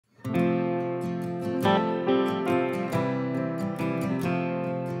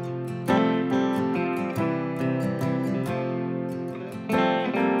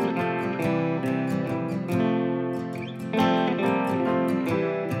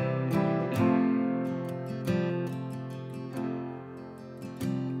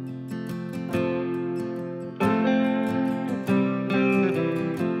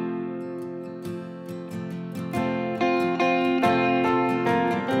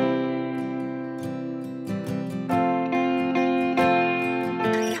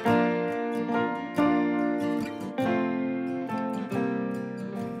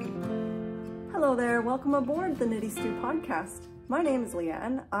aboard the KNITSPO podcast. My name is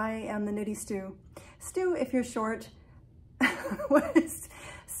Leanne. I am the KNITSPO. Stu, if you're short.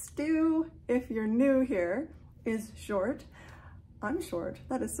 Stu, if you're new here, is short. I'm short.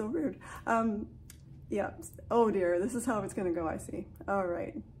 That is so rude. Yeah. Oh dear, this is how it's gonna go, I see. All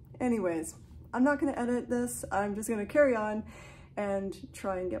right. Anyways, I'm not gonna edit this. I'm just gonna carry on and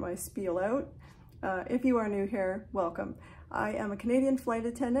try and get my spiel out. If you are new here, welcome. I am a Canadian flight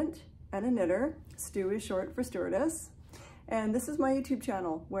attendant and a knitter. Stu is short for stewardess. And this is my YouTube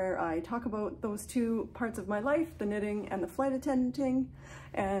channel where I talk about those two parts of my life, the knitting and the flight attendanting,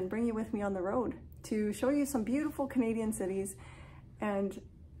 and bring you with me on the road to show you some beautiful Canadian cities and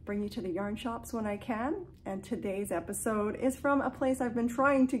bring you to the yarn shops when I can. And today's episode is from a place I've been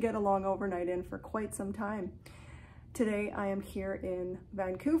trying to get a long overnight in for quite some time. Today I am here in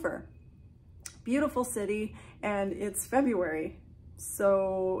Vancouver. Beautiful city, and it's February,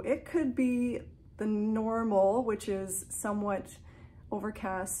 so it could be the normal, which is somewhat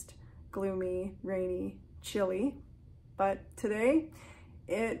overcast, gloomy, rainy, chilly, but today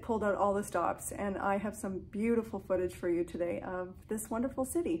it pulled out all the stops, and I have some beautiful footage for you today of this wonderful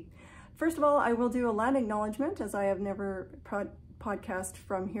city. First of all, I will do a land acknowledgement, as I have never podcast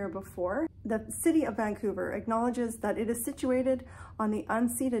from here before. The city of Vancouver acknowledges that it is situated on the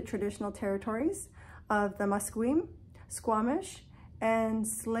unceded traditional territories of the Musqueam, Squamish, and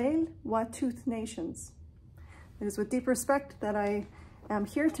Tsleil-Waututh nations. It is with deep respect that I am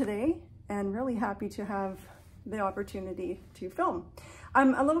here today and really happy to have the opportunity to film.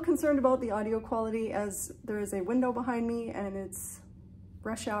 I'm a little concerned about the audio quality as there is a window behind me and it's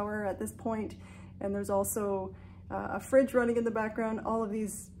rush hour at this point, and there's also a fridge running in the background, all of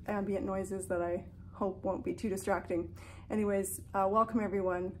these ambient noises that I hope won't be too distracting. Anyways, welcome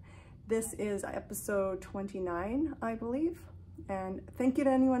everyone. This is episode 29, I believe. And thank you to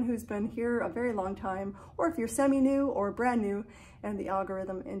anyone who's been here a very long time, or if you're semi-new or brand new and the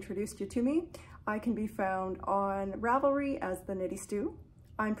algorithm introduced you to me. I can be found on Ravelry as the KNITSPO.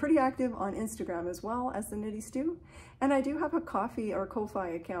 I'm pretty active on Instagram as well as the KNITSPO, and I do have a Ko-fi or Ko-fi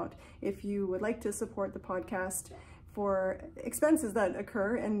account if you would like to support the podcast for expenses that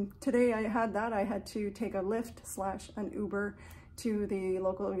occur. And today I had that. I had to take a Lyft / an Uber to the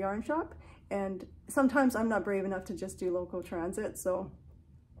local yarn shop, and sometimes I'm not brave enough to just do local transit. So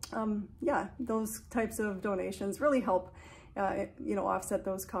yeah, those types of donations really help offset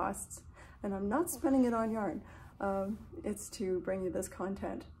those costs. And I'm not spending it on yarn. It's to bring you this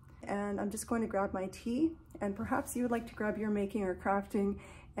content. And I'm just going to grab my tea, and perhaps you would like to grab your making or crafting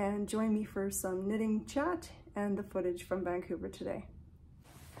and join me for some knitting chat and the footage from Vancouver today.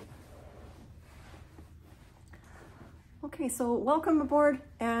 Okay, so welcome aboard,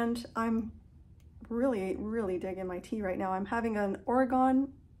 and I'm really digging my tea right now. I'm having an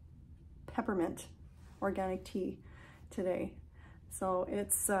Oregon peppermint organic tea today. So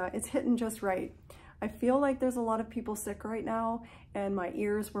it's hitting just right. I feel like there's a lot of people sick right now, and my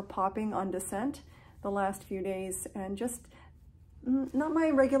ears were popping on descent the last few days, and just not my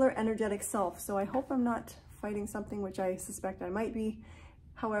regular energetic self. So I hope I'm not fighting something, which I suspect I might be.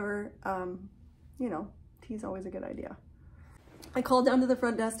 However, tea's always a good idea. I called down to the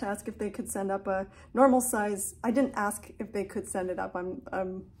front desk to ask if they could send up a normal size. I didn't ask if they could send it up.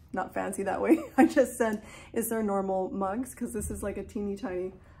 I'm not fancy that way. I just said, is there normal mugs? Because this is like a teeny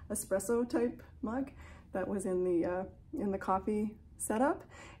tiny espresso type mug that was in the coffee setup.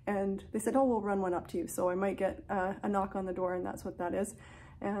 And they said, oh, we'll run one up to you. So I might get a knock on the door, and that's what that is.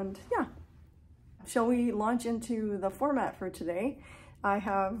 And yeah, shall we launch into the format for today? I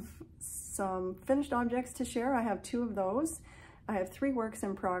have some finished objects to share. I have 2 of those. I have 3 works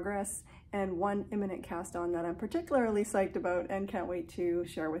in progress and 1 imminent cast on that I'm particularly psyched about and can't wait to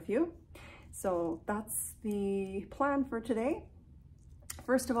share with you. So that's the plan for today.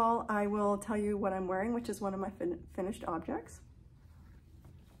 First of all, I will tell you what I'm wearing, which is one of my finished objects.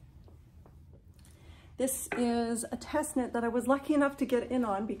 This is a test knit that I was lucky enough to get in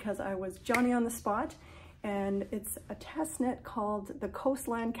on because I was Johnny on the spot, and it's a test knit called the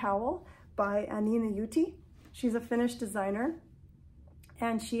Coastland Cowl by Anina Yuti. She's a Finnish designer,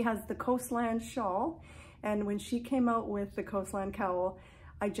 and she has the Coastland shawl, and when she came out with the Coastland Cowl,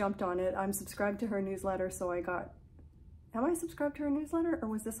 I jumped on it. I'm subscribed to her newsletter, so am I subscribed to her newsletter, or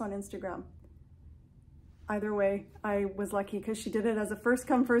was this on Instagram? Either way, I was lucky because she did it as a first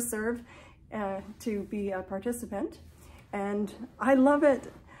come, first serve to be a participant, and I love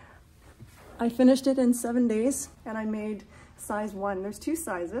it. I finished it in 7 days, and I made size 1. There's 2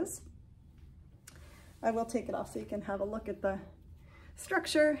 sizes. I will take it off so you can have a look at the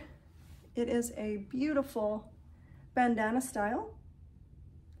structure. It is a beautiful bandana style.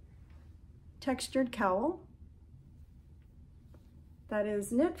 textured cowl that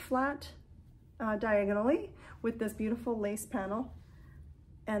is knit flat diagonally with this beautiful lace panel,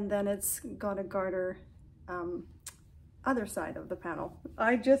 and then it's got a garter other side of the panel.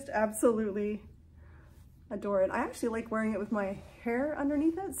 I just absolutely adore it. I actually like wearing it with my hair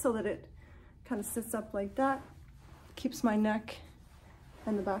underneath it so that it kind of sits up like that, keeps my neck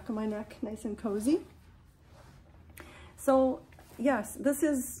and the back of my neck nice and cozy. So yes,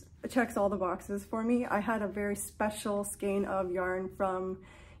 this checks all the boxes for me. I had a very special skein of yarn from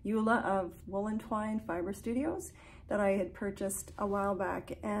Eula of Woolen Twine Fiber Studios that I had purchased a while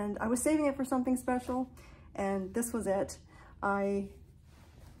back, and I was saving it for something special, and this was it. I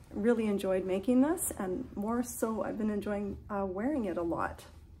really enjoyed making this, and more so I've been enjoying wearing it a lot.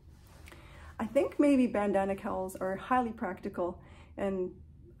 I think maybe bandana cowls are highly practical, and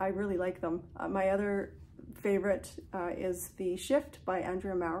I really like them. My other favorite is the Shift by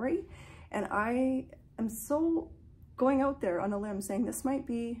Andrea Mowry, and I am so going out there on a limb saying this might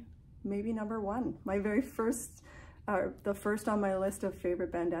be maybe #1, my very first, the first on my list of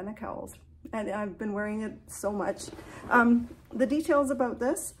favorite bandana cowls, and I've been wearing it so much. The details about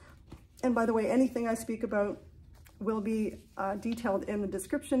this, and by the way, anything I speak about will be detailed in the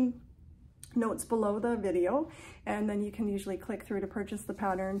description notes below the video, and then you can usually click through to purchase the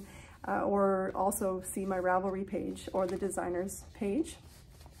pattern or also see my Ravelry page or the designer's page.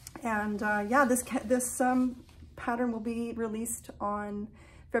 And yeah, this pattern will be released on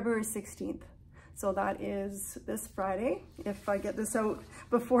February 16th. So that is this Friday. If I get this out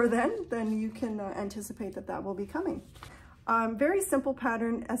before then you can anticipate that that will be coming. Very simple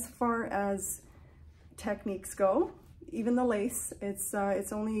pattern as far as techniques go. Even the lace, it's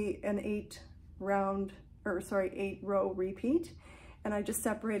only an 8 row repeat, and I just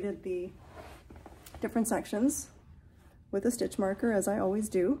separated the different sections with a stitch marker, as I always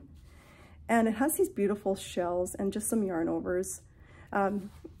do. And it has these beautiful shells and just some yarn overs.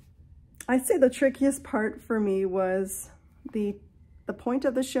 I'd say the trickiest part for me was the point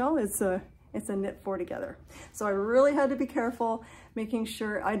of the shell. It's a knit 4 together. So I really had to be careful making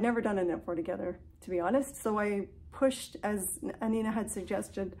sure. I'd never done a knit 4 together, to be honest. So I pushed, as Anina had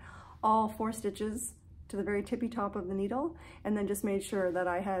suggested, all 4 stitches to the very tippy top of the needle, and then just made sure that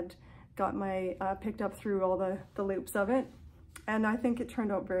I had got my, picked up through all the loops of it. And I think it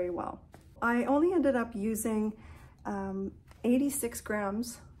turned out very well. I only ended up using 86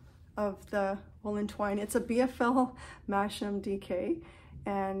 grams of the woolen twine. It's a BFL Mashem DK,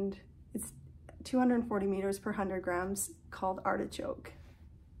 and it's 240 meters per 100 grams, called Artichoke.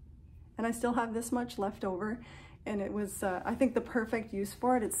 And I still have this much left over, and it was, I think, the perfect use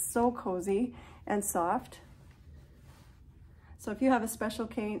for it. It's so cozy and soft. So if you have a special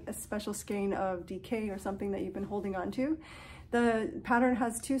skein of DK or something that you've been holding on to, the pattern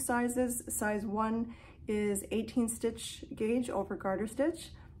has 2 sizes. Size 1 is 18 stitch gauge over garter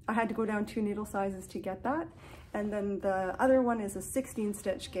stitch. I had to go down 2 needle sizes to get that. And then the other one is a 16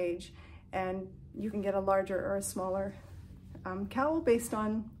 stitch gauge, and you can get a larger or a smaller cowl based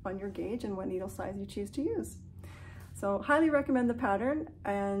on your gauge and what needle size you choose to use. So highly recommend the pattern,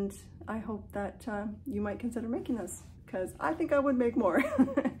 and I hope that you might consider making this, because I think I would make more.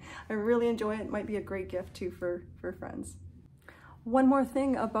 I really enjoy it. It might be a great gift too for friends. One more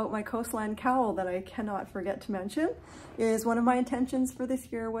thing about my coastline cowl that I cannot forget to mention is one of my intentions for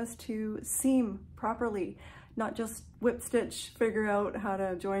this year was to seam properly, not just whip stitch, figure out how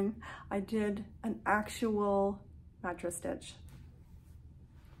to join. I did an actual mattress stitch.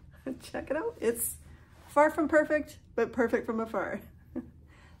 Check it out. It's far from perfect, but perfect from afar.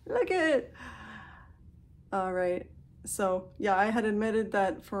 Look at it. All right. So yeah, I had admitted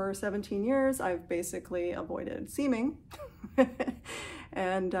that for 17 years, I've basically avoided seaming.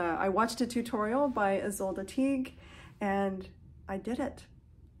 And I watched a tutorial by Isolde Teague, and I did it.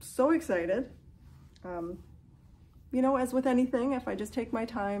 So excited. You know, as with anything, if I just take my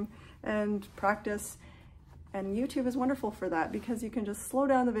time and practice, and YouTube is wonderful for that, because you can just slow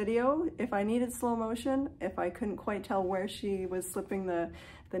down the video. If I needed slow motion, if I couldn't quite tell where she was slipping the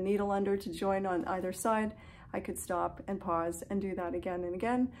needle under to join on either side, I could stop and pause and do that again and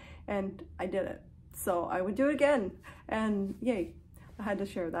again, and I did it. So I would do it again, and yay, I had to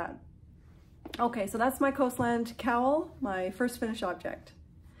share that. Okay, so that's my coastland cowl, my first finished object.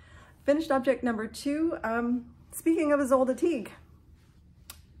 Finished object number 2, speaking of Isolde Teague,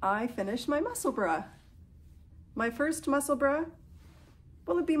 I finished my muscle bra. My first muscle bra,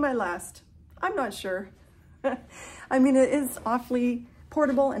 will it be my last? I'm not sure. I mean, it is awfully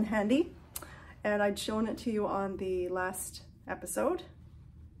portable and handy, and I'd shown it to you on the last episode.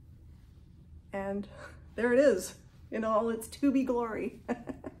 And there it is in all its to-be glory.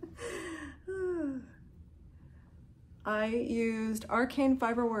 I used Arcane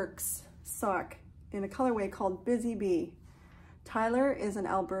Fiberworks sock in a colorway called Busy Bee. Tyler is an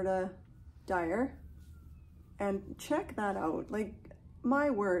Alberta dyer, and check that out. Like, my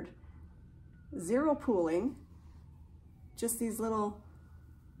word, zero pooling, just these little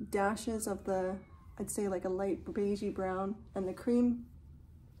dashes of the, I'd say like a light beigey brown and the cream.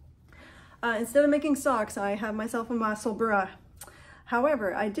 Instead of making socks, I have myself a muscle bra.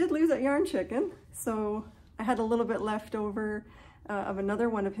 However, I did lose that yarn chicken, so I had a little bit left over of another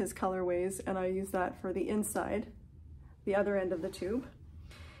one of his colorways, and I used that for the inside, the other end of the tube.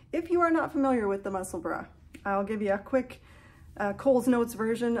 If you are not familiar with the muscle bra, I'll give you a quick Cole's Notes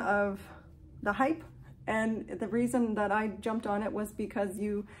version of the hype. And the reason that I jumped on it was because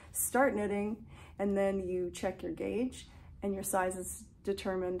you start knitting and then you check your gauge, and your size is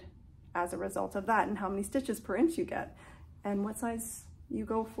determined as a result of that, and how many stitches per inch you get and what size you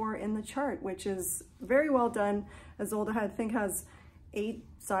go for in the chart, which is very well done. Isolde, I think, has 8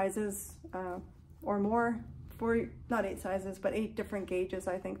 sizes or more, for not 8 sizes, but 8 different gauges,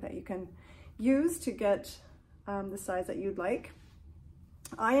 I think, that you can use to get the size that you'd like.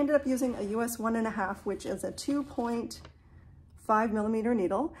 I ended up using a US 1.5, which is a 2.5 millimeter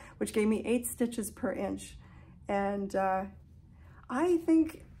needle, which gave me 8 stitches per inch. And I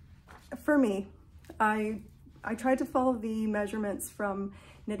think, for me, I tried to follow the measurements from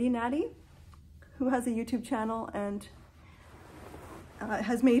Knitty, who has a YouTube channel and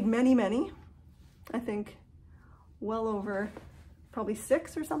has made many, I think well over probably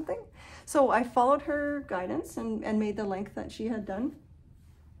 6 or something. So I followed her guidance and made the length that she had done.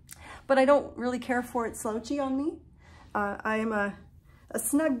 But I don't really care for it slouchy on me. I am a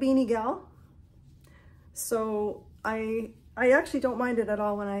snug beanie gal, so I actually don't mind it at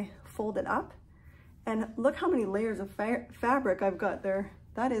all when I fold it up. And look how many layers of fabric I've got there.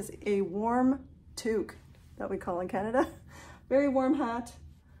 That is a warm toque that we call in Canada. Very warm hat,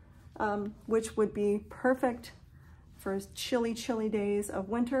 which would be perfect for chilly days of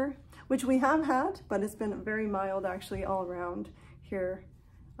winter, which we have had, but it's been very mild actually all around here,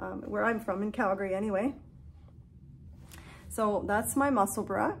 where I'm from, in Calgary anyway. So that's my muscle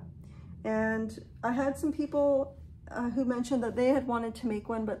bra. And I had some people who mentioned that they had wanted to make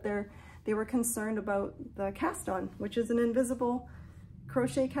one, but they were concerned about the cast on, which is an invisible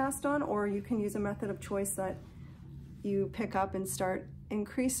crochet cast on, or you can use a method of choice that you pick up and start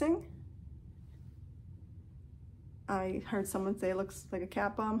increasing. I heard someone say it looks like a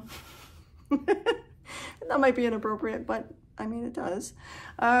cat bomb. That might be inappropriate, but I mean, it does.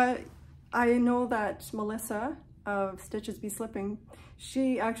 I know that Melissa of Stitches Be Slipping,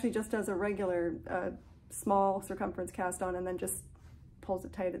 she actually just does a regular small circumference cast on and then just pulls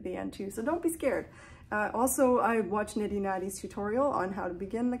it tight at the end too, so don't be scared. Also, I watched Knitty Natty's tutorial on how to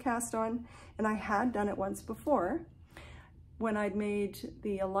begin the cast on, and I had done it once before when I'd made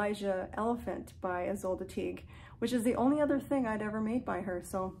the Elijah elephant by Isolde Teague, which is the only other thing I'd ever made by her.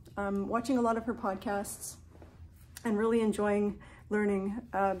 So I'm watching a lot of her podcasts and really enjoying learning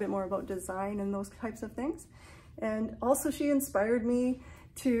a bit more about design and those types of things. And also, she inspired me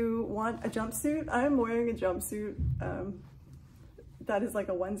to want a jumpsuit. I'm wearing a jumpsuit that is like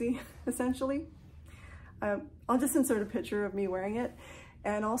a onesie, essentially. I'll just insert a picture of me wearing it.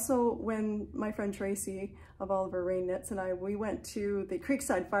 And also, when my friend Tracy of Oliver Rain Knits and we went to the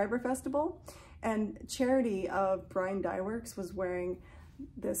Creekside Fiber Festival, and Charity of Brian Dye Works was wearing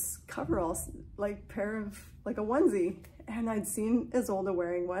this coverall, like pair of, like a onesie. And I'd seen Isolde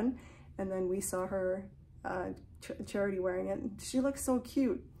wearing one, and then we saw her, Charity, wearing it. She looks so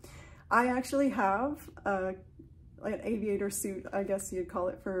cute. I actually have an aviator suit, I guess you'd call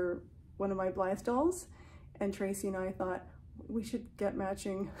it, for one of my Blythe dolls. And Tracy and I thought we should get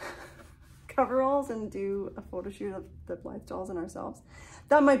matching coveralls and do a photo shoot of the Blythe dolls and ourselves.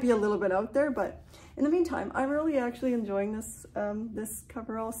 That might be a little bit out there, but in the meantime, I'm really actually enjoying this this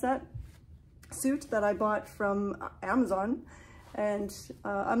coverall suit that I bought from Amazon. And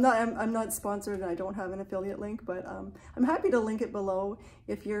I'm not sponsored, and I don't have an affiliate link, but I'm happy to link it below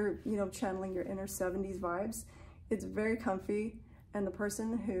if you're, you know, channeling your inner 70s vibes. It's very comfy, and the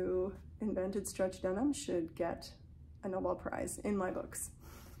person who invented stretch denim should get a Nobel Prize in my books.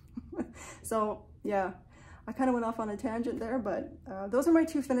 So yeah, I kind of went off on a tangent there, but those are my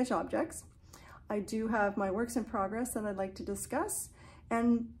 2 finished objects. I do have my works in progress that I'd like to discuss,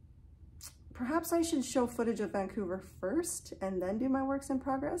 and perhaps I should show footage of Vancouver first and then do my works in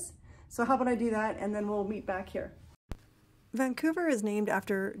progress. So how about I do that, and then we'll meet back here. Vancouver is named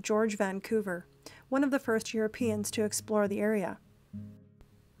after George Vancouver, one of the first Europeans to explore the area.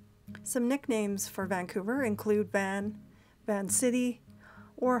 Some nicknames for Vancouver include VanCity,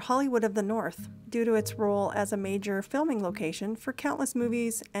 or Hollywood of the North, due to its role as a major filming location for countless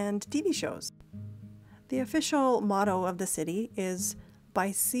movies and TV shows. The official motto of the city is,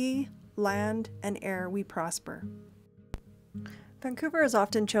 "By sea, land, and air we prosper." Vancouver is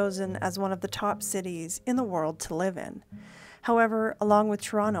often chosen as one of the top cities in the world to live in. However, along with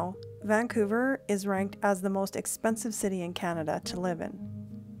Toronto, Vancouver is ranked as the most expensive city in Canada to live in.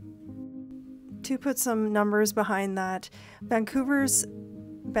 To put some numbers behind that, Vancouver's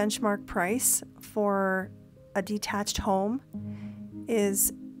benchmark price for a detached home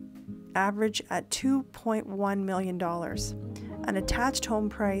is average at $2.1 million. An attached home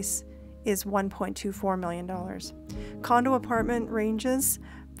price is $1.24 million. Condo apartment ranges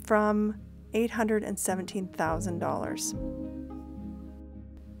from $817,000.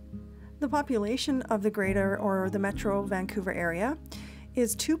 The population of the greater or the Metro Vancouver area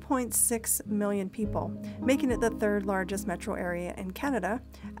is 2.6 million people, making it the third largest metro area in Canada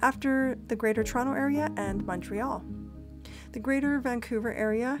after the Greater Toronto Area and Montreal. The Greater Vancouver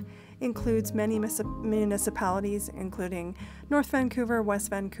area includes many municipalities, including North Vancouver, West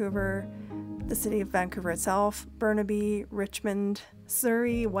Vancouver, the city of Vancouver itself, Burnaby, Richmond,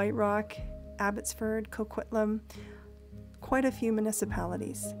 Surrey, White Rock, Abbotsford, Coquitlam. Quite a few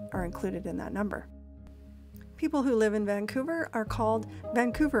municipalities are included in that number. People who live in Vancouver are called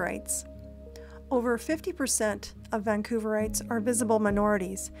Vancouverites. Over 50% of Vancouverites are visible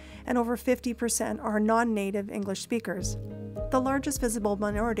minorities, and over 50% are non-native English speakers. The largest visible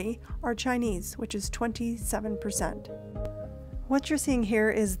minority are Chinese, which is 27%. What you're seeing here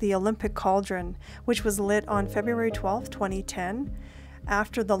is the Olympic cauldron, which was lit on February 12, 2010,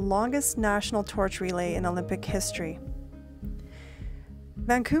 after the longest national torch relay in Olympic history.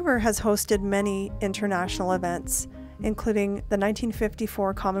 Vancouver has hosted many international events, including the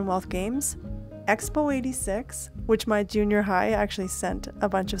 1954 Commonwealth Games, Expo 86, which my junior high actually sent a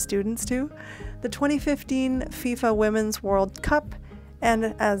bunch of students to, the 2015 FIFA Women's World Cup,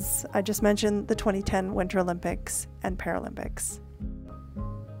 and as I just mentioned, the 2010 Winter Olympics and Paralympics.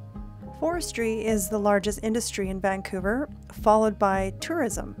 Forestry is the largest industry in Vancouver, followed by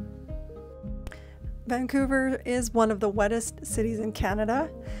tourism. Vancouver is one of the wettest cities in Canada,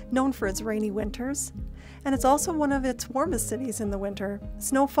 known for its rainy winters, and it's also one of its warmest cities in the winter.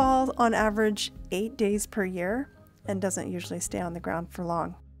 Snowfall on average 8 days per year and doesn't usually stay on the ground for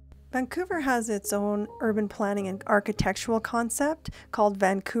long. Vancouver has its own urban planning and architectural concept called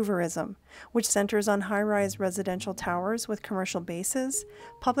Vancouverism, which centers on high-rise residential towers with commercial bases,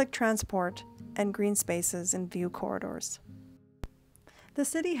 public transport, and green spaces and view corridors. The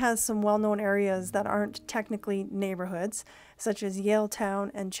city has some well-known areas that aren't technically neighborhoods, such as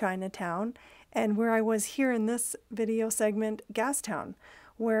Yaletown and Chinatown, and where I was here in this video segment, Gastown,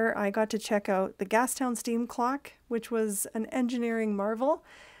 where I got to check out the Gastown steam clock, which was an engineering marvel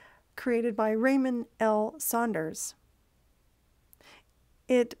created by Raymond L. Saunders.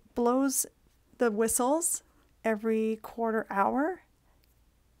 It blows the whistles every quarter hour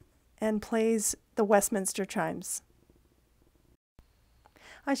and plays the Westminster chimes.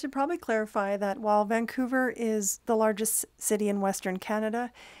 I should probably clarify that while Vancouver is the largest city in Western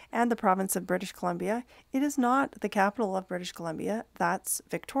Canada and the province of British Columbia, it is not the capital of British Columbia. That's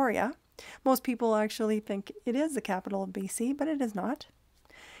Victoria. Most people actually think it is the capital of BC, but it is not.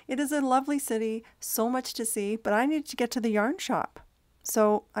 It is a lovely city, so much to see, but I needed to get to the yarn shop.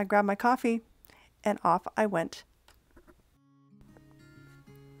 So I grabbed my coffee and off I went.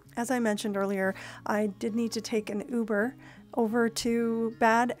 As I mentioned earlier, I did need to take an Uber over to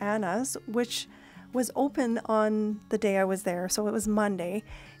Bad Anna's, which was open on the day I was there, so it was Monday.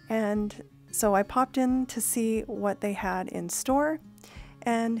 And so I popped in to see what they had in store.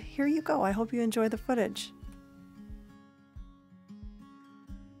 And here you go. I hope you enjoy the footage.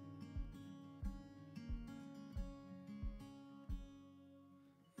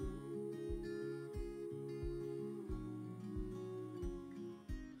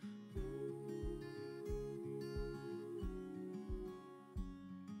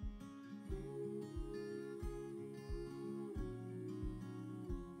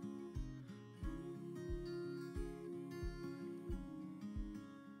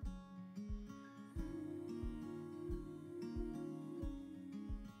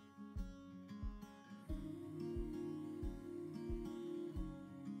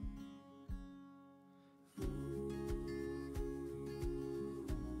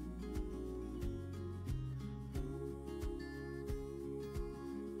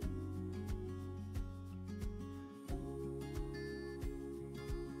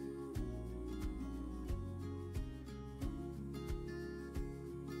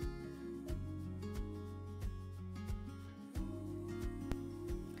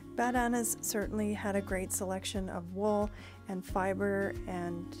 Bad Anna's certainly had a great selection of wool and fiber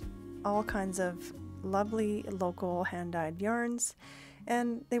and all kinds of lovely local hand-dyed yarns,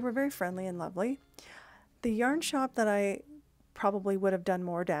 and they were very friendly and lovely. The yarn shop that I probably would have done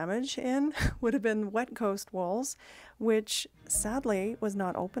more damage in would have been Wet Coast Wools, which sadly was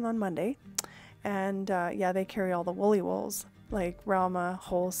not open on Monday. And yeah, they carry all the woolly wools like Rauma,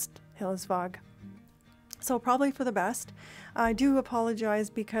 Holst, Hillesvåg. So probably for the best. I do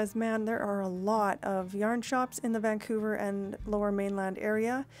apologize because, man, there are a lot of yarn shops in the Vancouver and Lower Mainland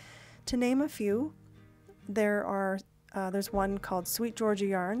area. To name a few, there's one called Sweet Georgia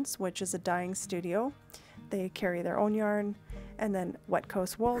Yarns, which is a dyeing studio. They carry their own yarn. And then Wet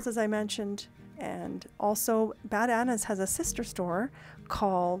Coast Wools, as I mentioned. And also Bad Anna's has a sister store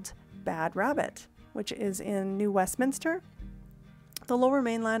called Bad Rabbit, which is in New Westminster. The Lower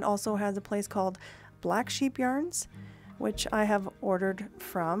Mainland also has a place called Black Sheep Yarns, which I have ordered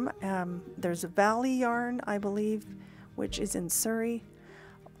from. There's a Valley Yarn, I believe, which is in Surrey.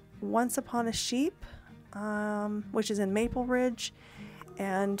 Once Upon a Sheep, which is in Maple Ridge.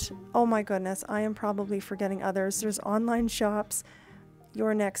 And oh my goodness, I am probably forgetting others. There's online shops,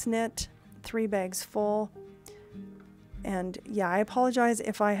 Your Next Knit, 3 Bags Full. And yeah, I apologize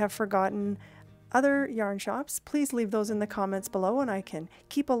if I have forgotten other yarn shops. Please leave those in the comments below and I can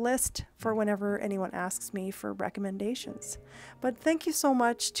keep a list for whenever anyone asks me for recommendations. But thank you so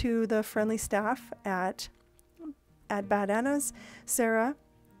much to the friendly staff at Bad Anna's, Sarah,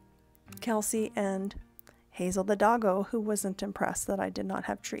 Kelsey, and Hazel the doggo, who wasn't impressed that I did not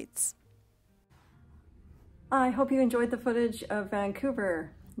have treats. I hope you enjoyed the footage of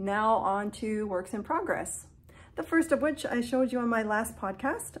Vancouver. Now on to works in progress. The first of which I showed you on my last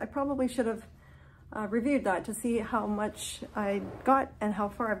podcast. I probably should have reviewed that to see how much I got and how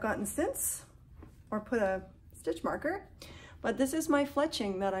far I've gotten since, or put a stitch marker. But this is my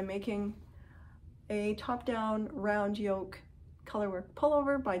fletching that I'm making, a top-down round yoke colorwork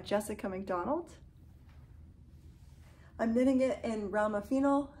pullover by Jessica McDonald. I'm knitting it in Rauma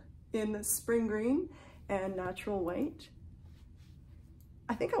Phenol in spring green and natural white.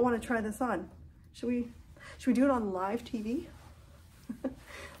 I think I want to try this on. Should we do it on live TV?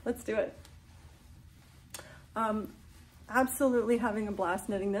 Let's do it. Absolutely having a blast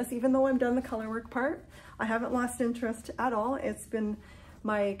knitting this. Even though I've done the colorwork part, I haven't lost interest at all. It's been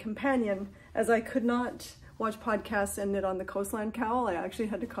my companion, as I could not watch podcasts and knit on the coastline cowl. I actually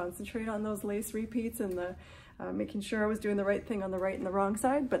had to concentrate on those lace repeats and the making sure I was doing the right thing on the right and the wrong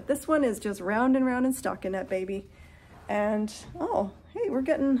side. But this one is just round and round and stockinette, baby. And oh, hey, we're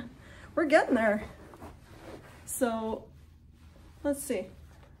getting there. So let's see.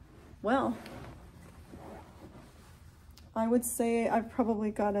 Well, I would say I've probably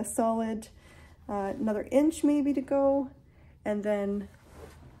got a solid another inch maybe to go, and then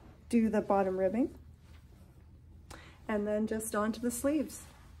do the bottom ribbing, and then just onto the sleeves.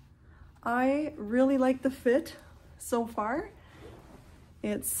 I really like the fit so far.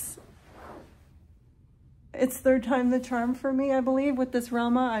 It's third time the charm for me, I believe, with this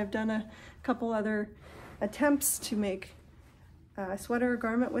Rauma. I've done a couple other attempts to make a sweater or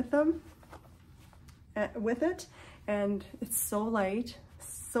garment with it, and it's so light,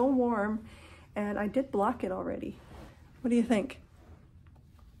 so warm, and I did block it already. What do you think?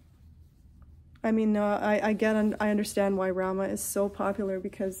 I mean, I understand why Rauma is so popular,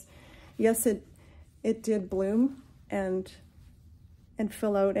 because yes, it did bloom and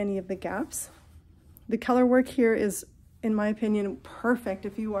fill out any of the gaps. The color work here is, in my opinion, perfect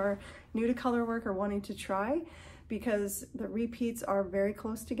if you are new to color work or wanting to try, because the repeats are very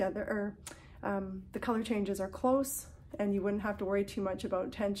close together, or the color changes are close, and you wouldn't have to worry too much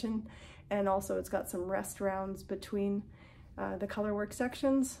about tension. And also it's got some rest rounds between the color work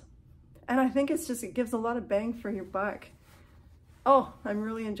sections. And I think it gives a lot of bang for your buck. Oh, I'm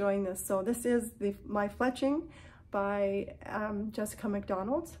really enjoying this. So this is my fletching by Jessica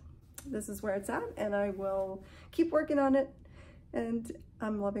McDonald. This is where it's at, and I will keep working on it, and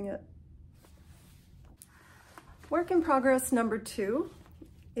I'm loving it. Work in progress number 2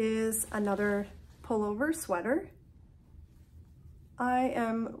 is another pullover sweater. I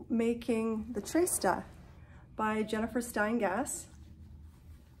am making the Trista by Jennifer Steingass,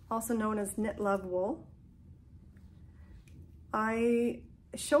 also known as Knit Love Wool. I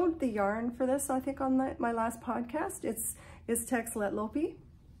showed the yarn for this, I think, on my last podcast. It's Tsleil-Waututh,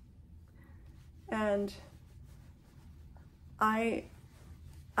 and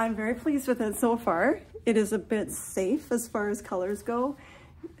I'm very pleased with it so far. It is a bit safe as far as colors go.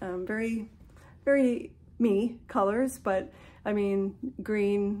 Very, very me colors, but I mean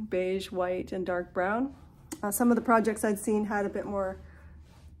green, beige, white, and dark brown. Some of the projects I'd seen had a bit more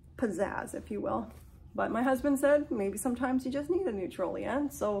pizzazz, if you will. But my husband said maybe sometimes you just need a neutral,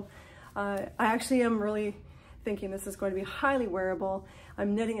 Leanne. So I actually am really thinking this is going to be highly wearable.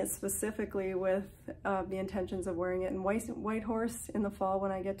 I'm knitting it specifically with the intentions of wearing it in Whitehorse in the fall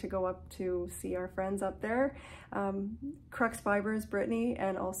when I get to go up to see our friends up there. Crux Fibers, Brittany,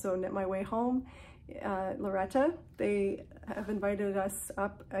 and also Knit My Way Home, Loretta, they have invited us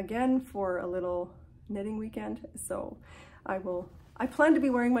up again for a little knitting weekend. So I plan to be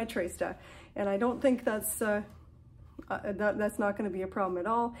wearing my Trista, and I don't think that's not going to be a problem at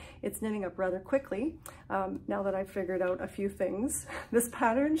all. It's knitting up rather quickly now that I've figured out a few things. This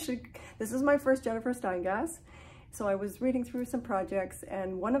pattern this is my first Jennifer Steingass. So I was reading through some projects,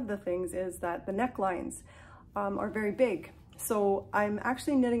 and one of the things is that the necklines are very big. So I'm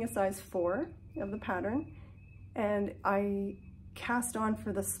actually knitting a size 4 of the pattern, and I cast on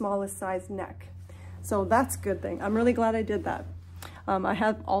for the smallest size neck. So that's a good thing. I'm really glad I did that. I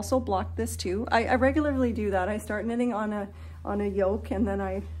have also blocked this too. I regularly do that. I start knitting on a yoke, and then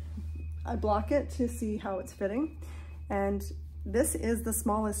I block it to see how it's fitting. And this is the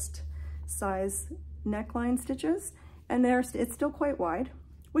smallest size neckline stitches, and it's still quite wide,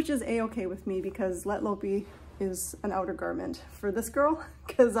 which is a-okay with me because Let Lopey is an outer garment for this girl,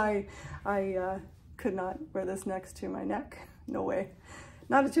 because I could not wear this next to my neck. No way,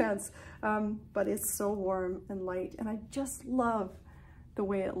 not a chance. But it's so warm and light, and I just love the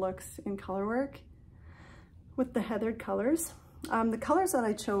way it looks in color work with the heathered colors. The colors that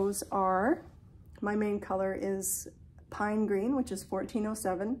I chose are, my main color is Pine Green, which is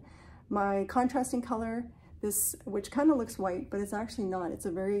 1407. My contrasting color, which kind of looks white, but it's actually not. It's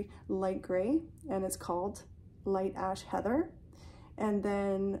a very light gray, and it's called Light Ash Heather. And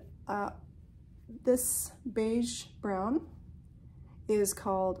then this beige brown is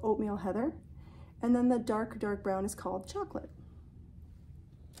called Oatmeal Heather. And then the dark brown is called Chocolate.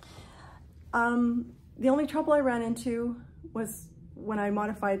 The only trouble I ran into was when I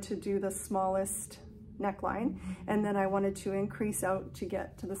modified to do the smallest neckline, and then I wanted to increase out to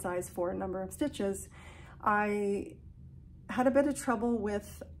get to the size 4 number of stitches. I had a bit of trouble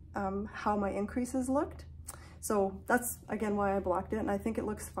with how my increases looked. So that's again why I blocked it, and I think it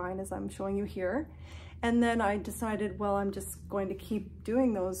looks fine as I'm showing you here. And then I decided, well, I'm just going to keep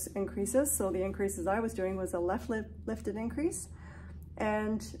doing those increases. So the increases I was doing was a left lifted increase,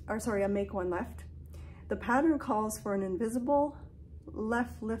 a make one left. The pattern calls for an invisible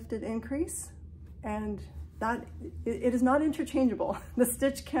left lifted increase, and that it is not interchangeable. The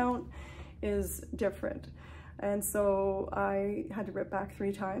stitch count is different. And so I had to rip back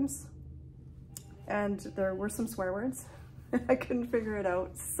 3 times, and there were some swear words. I couldn't figure it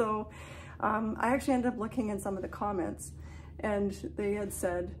out. So I actually ended up looking in some of the comments, and they had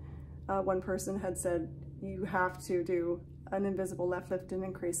said, one person had said, you have to do an invisible left lift and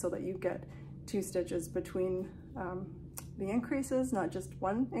increase so that you get 2 stitches between the increases, not just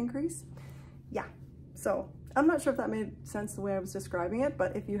one increase. Yeah, so I'm not sure if that made sense the way I was describing it,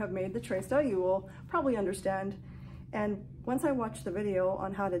 but if you have made the Trista, you will probably understand. And once I watched the video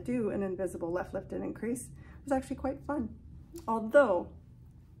on how to do an invisible left lift and increase, it was actually quite fun. Although,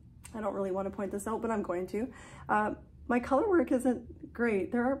 I don't really want to point this out, but I'm going to. My color work isn't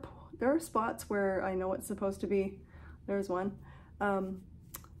great. There are spots where I know it's supposed to be, there's one,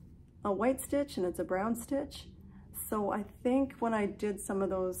 a white stitch and it's a brown stitch. So I think when I did some of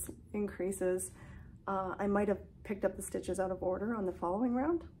those increases, I might have picked up the stitches out of order on the following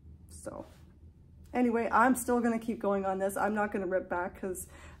round. So anyway, I'm still going to keep going on this. I'm not going to rip back because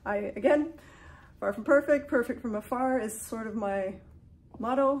again, far from perfect, perfect from afar is sort of my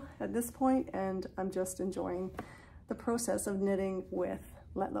motto at this point, and I'm just enjoying the process of knitting with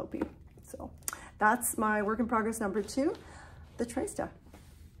Let Lopey. So that's my work in progress number 2, the Trista.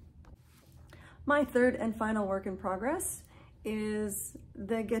 My third and final work in progress is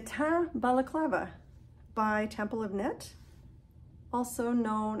the Guétin Balaclava by Temple of Knit, also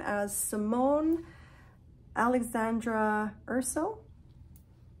known as Simone Alexandra Urso,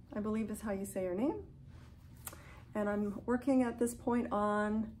 I believe is how you say her name. And I'm working at this point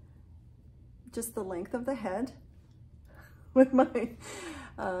on just the length of the head with my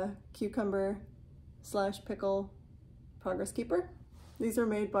cucumber / pickle progress keeper. These are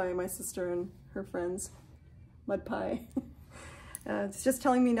made by my sister and her friends, Mud Pie. It's just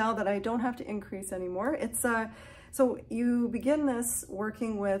telling me now that I don't have to increase anymore. It's so you begin this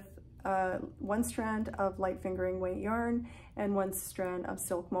working with 1 strand of light fingering weight yarn and 1 strand of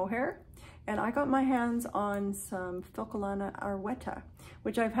silk mohair. And I got my hands on some Filcolana Arwetta,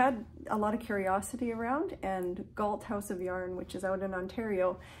 which I've had a lot of curiosity around, and Galt House of Yarn, which is out in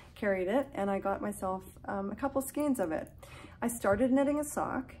Ontario, carried it, and I got myself a couple skeins of it. I started knitting a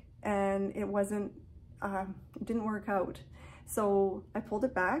sock, and it didn't work out. So I pulled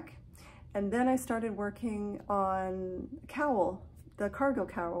it back, and then I started working on cowl, the cargo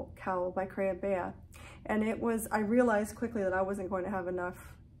cowl by Crea Bea. And I realized quickly that I wasn't going to have enough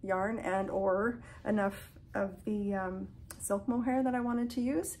yarn or enough of the silk mohair that I wanted to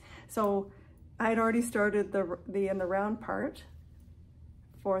use. So I had already started in the round part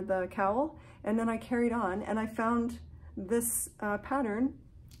for the cowl, and then I carried on, and I found this pattern,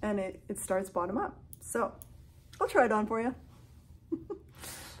 and it starts bottom up. So I'll try it on for you.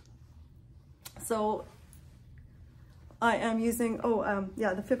 So I am using,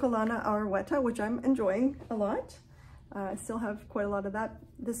 the Ficolana Arwetta, which I'm enjoying a lot. I still have quite a lot of that.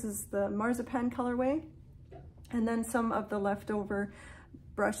 This is the Marzipan colorway, and then some of the leftover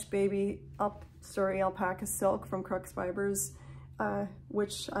brushed baby alpaca silk from Crux Fibers,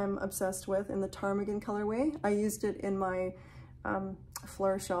 which I'm obsessed with, in the ptarmigan colorway. I used it in my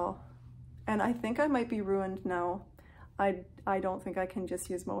fleur shawl, and I think I might be ruined now. I don't think I can just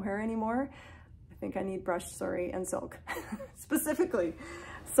use mohair anymore. I think I need brushed suri and silk specifically.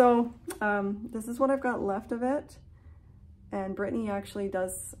 So this is what I've got left of it. And Brittany actually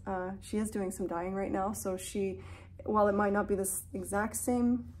does, she is doing some dyeing right now. So while it might not be this exact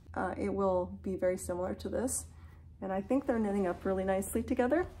same, it will be very similar to this. And I think they're knitting up really nicely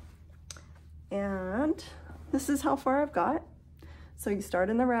together. And this is how far I've got. So you start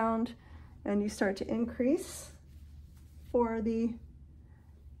in the round and you start to increase for the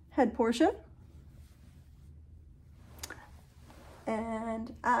head portion.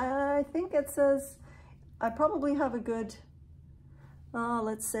 And I think it says I probably have a good,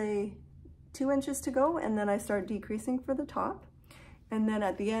 let's say 2 inches to go, and then I start decreasing for the top. And then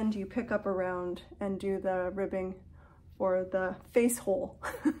at the end you pick up around and do the ribbing for the face hole.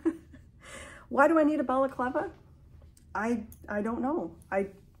 Why do I need a balaclava? I don't know.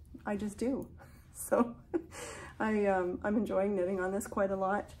 I just do. So I'm enjoying knitting on this quite a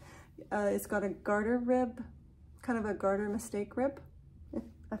lot. It's got a garter rib, kind of a garter mistake rib.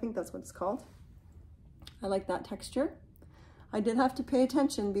 I think that's what it's called. I like that texture. I did have to pay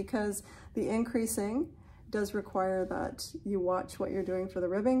attention because the increasing does require that you watch what you're doing for the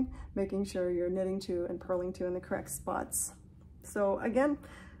ribbing, making sure you're knitting to and purling to in the correct spots. So again,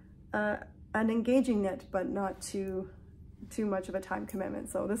 an engaging knit, but not too much of a time commitment.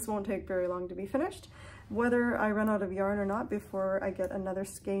 So this won't take very long to be finished. Whether I run out of yarn or not before I get another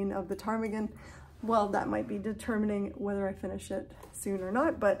skein of the ptarmigan, well, that might be determining whether I finish it soon or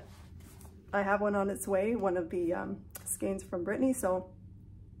not, but I have one on its way, one of the skeins from Brittany, so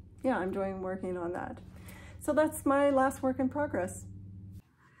yeah, I'm enjoying working on that. So that's my last work in progress.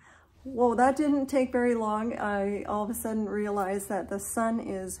 Whoa, that didn't take very long. I all of a sudden realized that the sun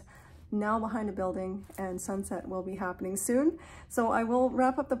is now behind a building and sunset will be happening soon. So I will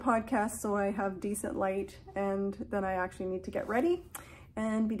wrap up the podcast so I have decent light, and then I actually need to get ready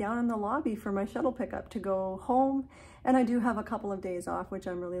and be down in the lobby for my shuttle pickup to go home. And I do have a couple of days off, which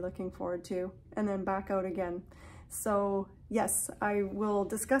I'm really looking forward to, and then back out again. So yes, I will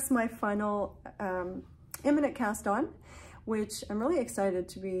discuss my final imminent cast on, which I'm really excited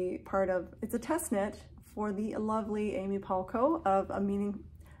to be part of. It's a test knit for the lovely Amy Palco of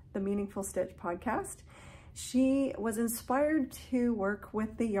the Meaningful Stitch podcast. She was inspired to work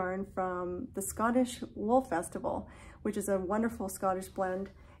with the yarn from the Scottish Wool Festival, which is a wonderful Scottish blend,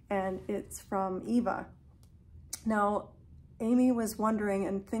 and it's from Eva. Now, Amy was wondering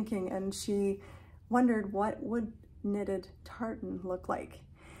and thinking, and she wondered what would knitted tartan look like.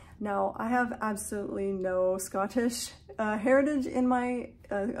 Now, I have absolutely no Scottish heritage in my,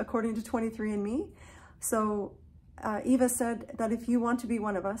 according to 23andMe. So Eva said that if you want to be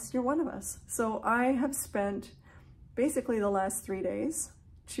one of us, you're one of us. So I have spent basically the last 3 days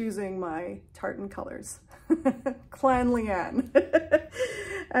choosing my tartan colors. Clan Leanne.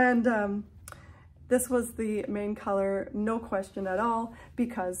 And this was the main color, no question at all,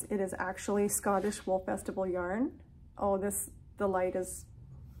 because it is actually Scottish Wool Festival yarn. Oh, the light is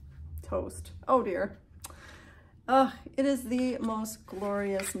toast. Oh dear. It is the most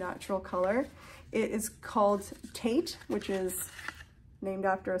glorious natural color. It is called Tate, which is named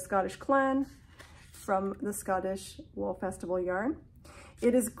after a Scottish clan from the Scottish Wool Festival yarn.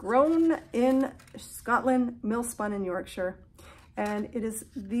 It is grown in Scotland, mill spun in Yorkshire, and it is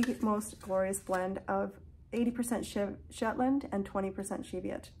the most glorious blend of 80% Shetland and 20%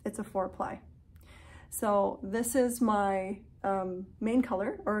 Cheviot. It's a 4-ply. So this is my main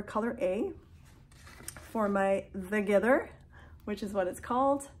color, or color A, for my Thegither, which is what it's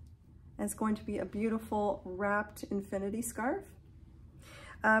called. And it's going to be a beautiful wrapped infinity scarf.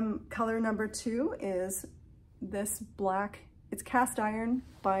 Color number 2 is this black it's cast iron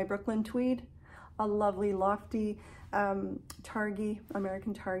by Brooklyn Tweed, a lovely lofty targy,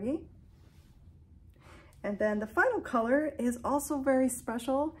 American targy. And then the final color is also very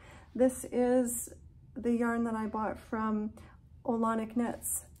special. This is the yarn that I bought from Olanic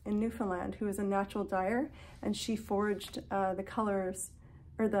Knits in Newfoundland, who is a natural dyer, and she forged the colors,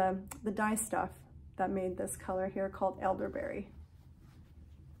 or the dye stuff that made this color here called elderberry.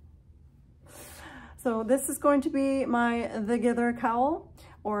 So this is going to be my the Gither cowl,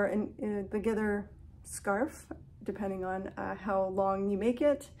 or the Gither scarf, depending on how long you make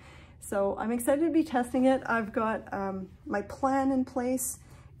it. So I'm excited to be testing it. I've got my plan in place,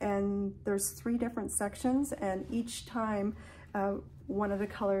 and there's 3 different sections, and each time one of the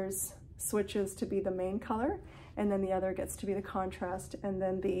colors switches to be the main color, and then the other gets to be the contrast, and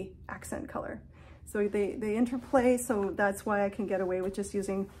then the accent color. So they interplay, so that's why I can get away with just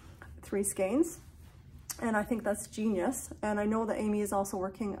using 3 skeins. And I think that's genius. And I know that Amy is also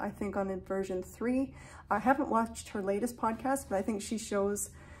working, I think, on version 3. I haven't watched her latest podcast, but I think she shows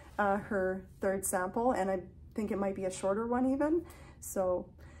her 3rd sample, and I think it might be a shorter one even. So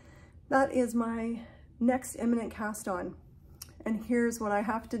that is my next imminent cast on. And here's what I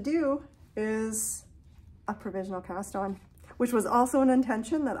have to do is a provisional cast on, which was also an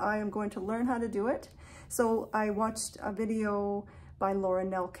intention that I am going to learn how to do it. So I watched a video by Laura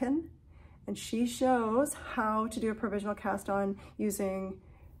Nelkin, and she shows how to do a provisional cast on using,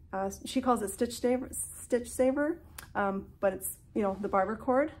 she calls it stitch saver, but it's, you know, the barber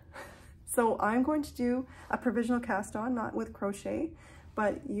cord. So I'm going to do a provisional cast on, not with crochet,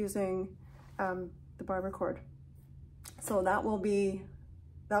 but using the barber cord. So that will be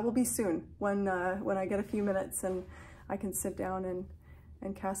soon when I get a few minutes and I can sit down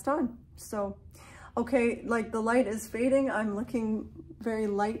and cast on. So, okay, like the light is fading. I'm looking very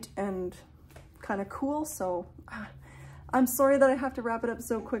light and kind of cool. So I'm sorry that I have to wrap it up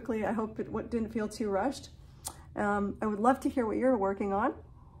so quickly. I hope it didn't feel too rushed. I would love to hear what you're working on.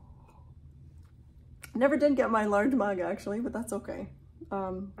 Never did get my large mug actually, but that's okay.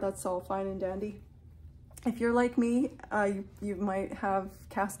 That's all fine and dandy. If you're like me, you might have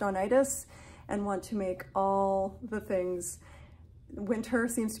castonitis and want to make all the things. Winter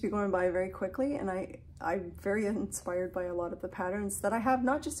seems to be going by very quickly, and I'm very inspired by a lot of the patterns that I have,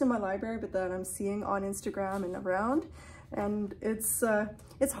 not just in my library, but that I'm seeing on Instagram and around. And it's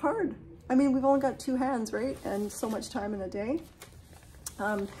hard. I mean, we've only got 2 hands, right? And so much time in a day.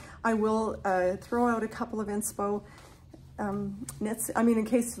 I will throw out a couple of inspo knits, I mean, in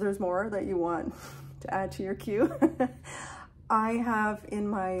case there's more that you want to add to your queue. I have in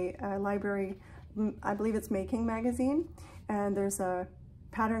my library, I believe it's Making Magazine, and there's a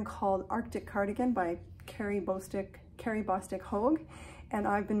pattern called Arctic Cardigan by Carrie Bostick Hogue, and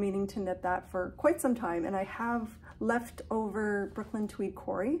I've been meaning to knit that for quite some time, and I have leftover Brooklyn Tweed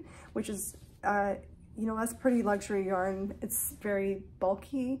Quarry, which is, you know, that's pretty luxury yarn. It's very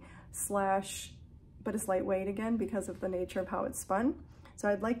bulky but it's lightweight again because of the nature of how it's spun. So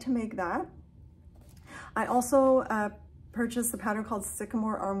I'd like to make that. I also purchased a pattern called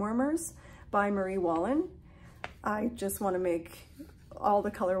Sycamore Armwarmers by Marie Wallen. I just want to make all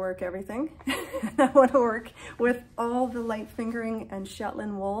the color work, everything. I want to work with all the light fingering and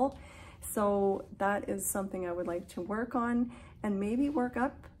Shetland wool. So that is something I would like to work on, and maybe work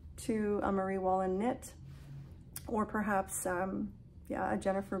up to a Marie Wallen knit, or perhaps yeah, a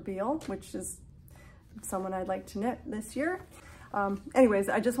Jennifer Beal, which is someone I'd like to knit this year. Anyways,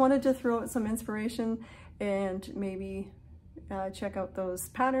 I just wanted to throw out some inspiration and maybe check out those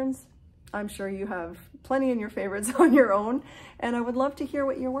patterns. I'm sure you have plenty in your favorites on your own, and I would love to hear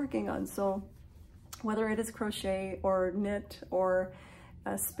what you're working on. So whether it is crochet or knit or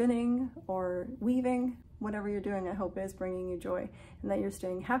spinning or weaving, whatever you're doing, I hope is bringing you joy, and that you're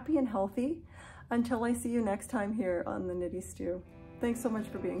staying happy and healthy until I see you next time here on the Knitty Stew. Thanks so much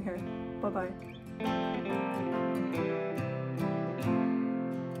for being here. Bye-bye.